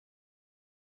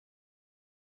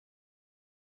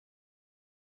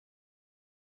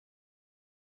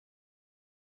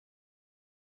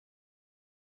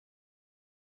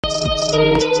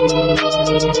On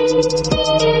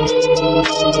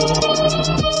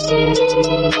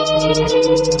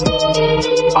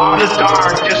the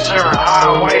dark discern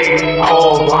highway,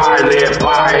 all blinded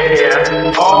by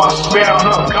air, all smell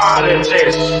of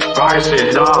godliness,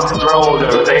 rising up through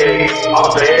the day,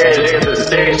 up ahead in the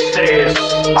distance.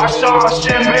 I saw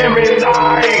some every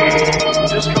night.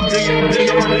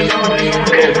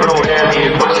 It grew heavy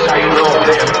in my sight, no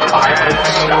lip. I had to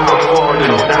stop for the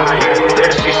night.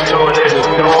 There she stood in the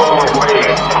doorway.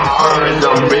 I heard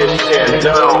the mission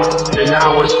down, and I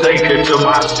was thinking to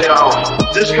myself,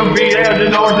 this could be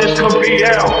heaven or this could be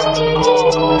hell.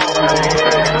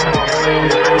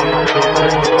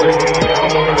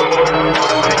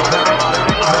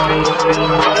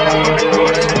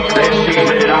 Then she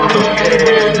lit out the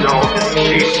candle,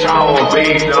 she showed me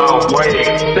the way.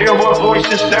 There were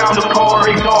voices down the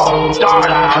corridor, thought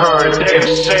I heard them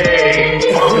say,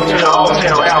 welcome to the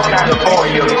Hotel El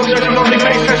California. Such a lovely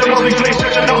place, such a lovely place,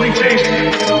 such a lovely place.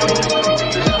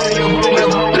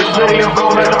 This video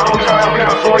going to the Hotel El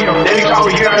California. Any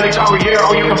time of year,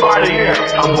 oh, you can buy the year.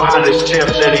 I'm buying his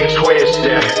tips and he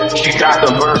twisted. She got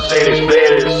the Mercedes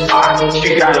Benz hot.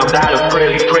 She got a not a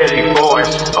pretty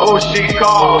voice. Oh, she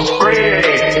calls pretty.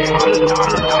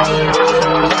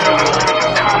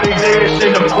 This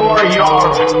in the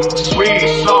courtyard, sweet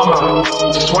summer,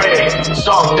 sway.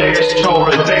 Some days to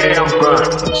remember,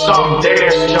 some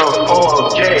days to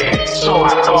forget. So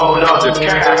I called up the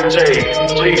captain,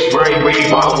 please bring me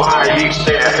my wife. He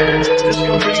said, this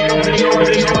could be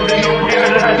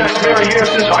that's very years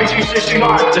since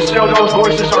 1969. Still those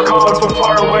voices are calling from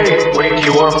far away. Wake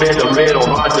you up in the middle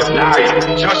of the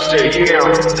night, just to hear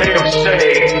them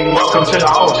say, welcome to the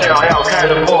Hotel El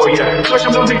California. Such a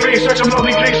lovely place, such a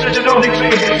lovely place, such a lovely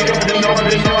place.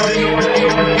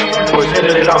 Was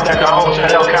ended it up at the Hotel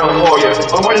El California.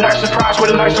 But what a nice surprise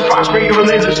for me,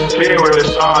 religious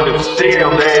spirits on the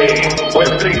ceiling.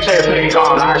 With big tape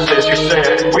on access, you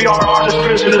said, we are all just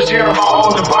prisoners here of our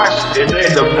own device, and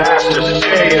in the master's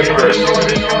chambers.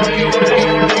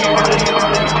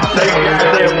 They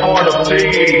got their point of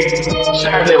view,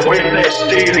 sadly with their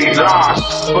steely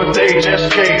loss, but they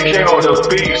just can't kill the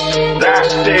beast.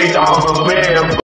 That's they don't remember.